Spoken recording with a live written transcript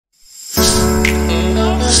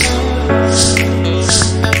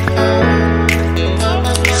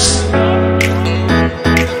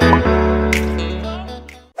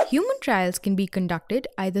trials can be conducted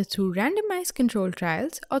either through randomized control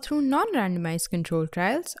trials or through non-randomized control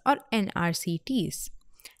trials or NRCTs.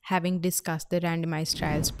 Having discussed the randomized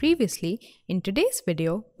trials previously, in today's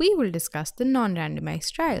video, we will discuss the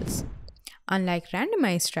non-randomized trials. Unlike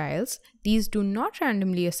randomized trials, these do not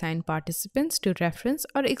randomly assign participants to reference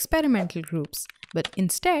or experimental groups, but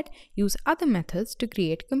instead use other methods to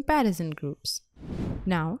create comparison groups.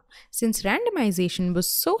 Now, since randomization was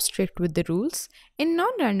so strict with the rules, in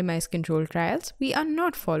non-randomized control trials, we are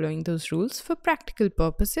not following those rules for practical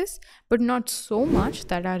purposes, but not so much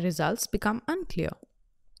that our results become unclear.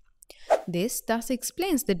 This thus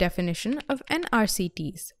explains the definition of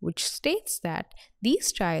NRCTs, which states that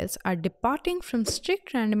these trials are departing from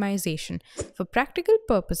strict randomization for practical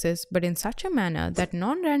purposes but in such a manner that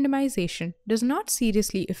non-randomization does not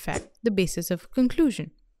seriously affect the basis of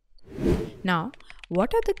conclusion. Now,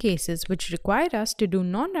 what are the cases which require us to do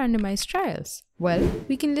non-randomized trials? Well,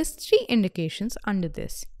 we can list 3 indications under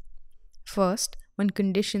this. First, when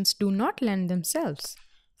conditions do not lend themselves.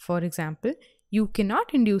 For example, you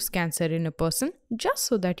cannot induce cancer in a person just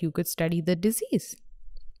so that you could study the disease.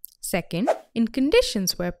 Second, in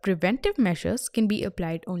conditions where preventive measures can be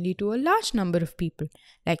applied only to a large number of people,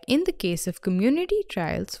 like in the case of community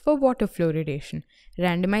trials for water fluoridation,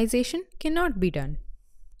 randomization cannot be done.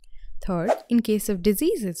 Third, in case of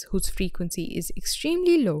diseases whose frequency is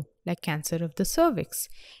extremely low, like cancer of the cervix,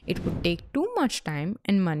 it would take too much time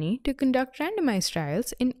and money to conduct randomized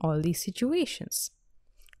trials in all these situations.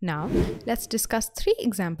 Now, let's discuss 3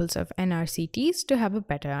 examples of NRCTs to have a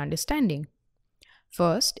better understanding.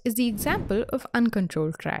 First is the example of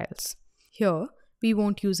uncontrolled trials. Here, we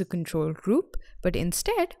won't use a control group, but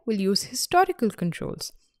instead we'll use historical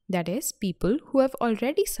controls, that is, people who have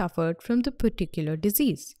already suffered from the particular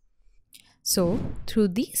disease. So, through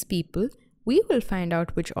these people, we will find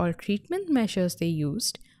out which all treatment measures they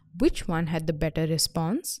used, which one had the better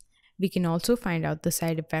response. We can also find out the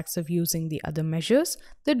side effects of using the other measures,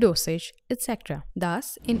 the dosage, etc.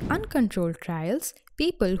 Thus, in uncontrolled trials,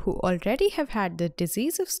 people who already have had the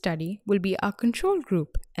disease of study will be our control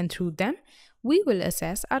group, and through them, we will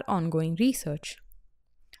assess our ongoing research.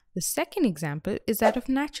 The second example is that of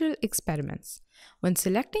natural experiments. When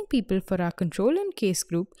selecting people for our control and case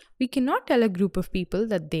group, we cannot tell a group of people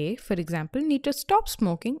that they, for example, need to stop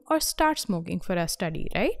smoking or start smoking for our study,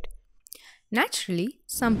 right? Naturally,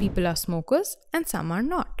 some people are smokers and some are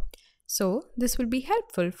not. So, this will be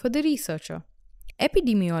helpful for the researcher.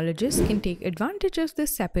 Epidemiologists can take advantage of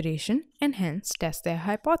this separation and hence test their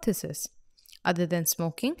hypothesis. Other than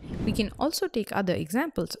smoking, we can also take other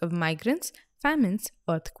examples of migrants, famines,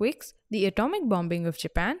 earthquakes, the atomic bombing of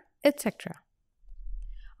Japan, etc.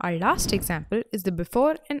 Our last example is the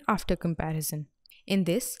before and after comparison. In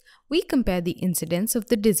this, we compare the incidence of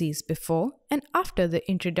the disease before and after the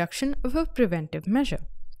introduction of a preventive measure.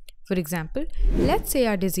 For example, let's say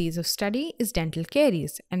our disease of study is dental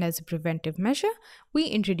caries, and as a preventive measure, we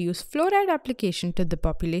introduce fluoride application to the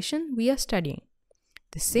population we are studying.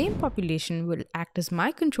 The same population will act as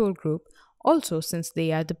my control group also, since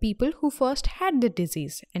they are the people who first had the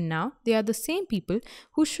disease, and now they are the same people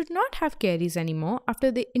who should not have caries anymore after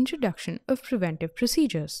the introduction of preventive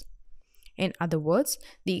procedures. In other words,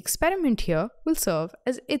 the experiment here will serve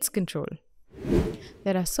as its control.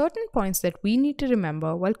 There are certain points that we need to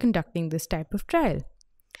remember while conducting this type of trial.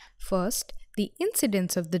 First, the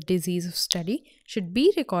incidence of the disease of study should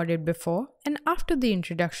be recorded before and after the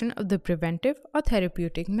introduction of the preventive or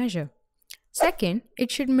therapeutic measure. Second,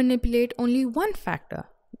 it should manipulate only one factor.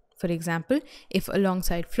 For example, if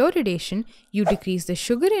alongside fluoridation you decrease the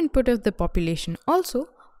sugar input of the population also,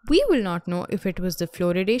 we will not know if it was the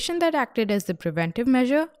fluoridation that acted as the preventive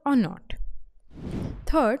measure or not.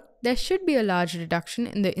 Third, there should be a large reduction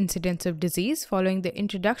in the incidence of disease following the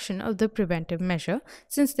introduction of the preventive measure,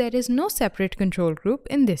 since there is no separate control group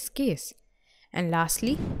in this case. And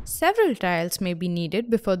lastly, several trials may be needed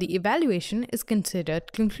before the evaluation is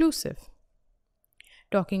considered conclusive.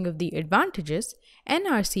 Talking of the advantages,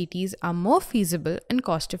 NRCTs are more feasible and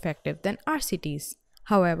cost-effective than RCTs.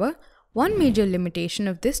 However, one major limitation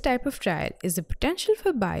of this type of trial is the potential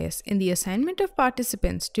for bias in the assignment of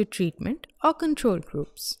participants to treatment or control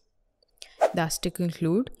groups. Thus, to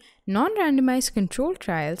conclude, non-randomized control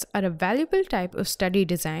trials are a valuable type of study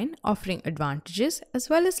design offering advantages as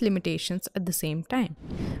well as limitations at the same time.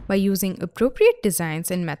 By using appropriate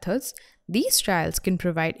designs and methods, these trials can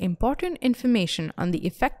provide important information on the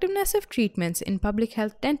effectiveness of treatments in public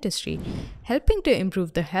health dentistry, helping to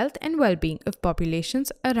improve the health and well-being of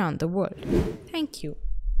populations around the world. Thank you.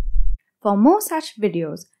 For more such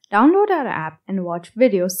videos, download our app and watch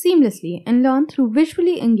videos seamlessly and learn through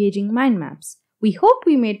visually engaging mind maps. We hope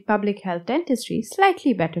we made public health dentistry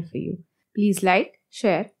slightly better for you. Please like,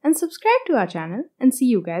 share, and subscribe to our channel, and see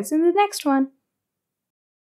you guys in the next one.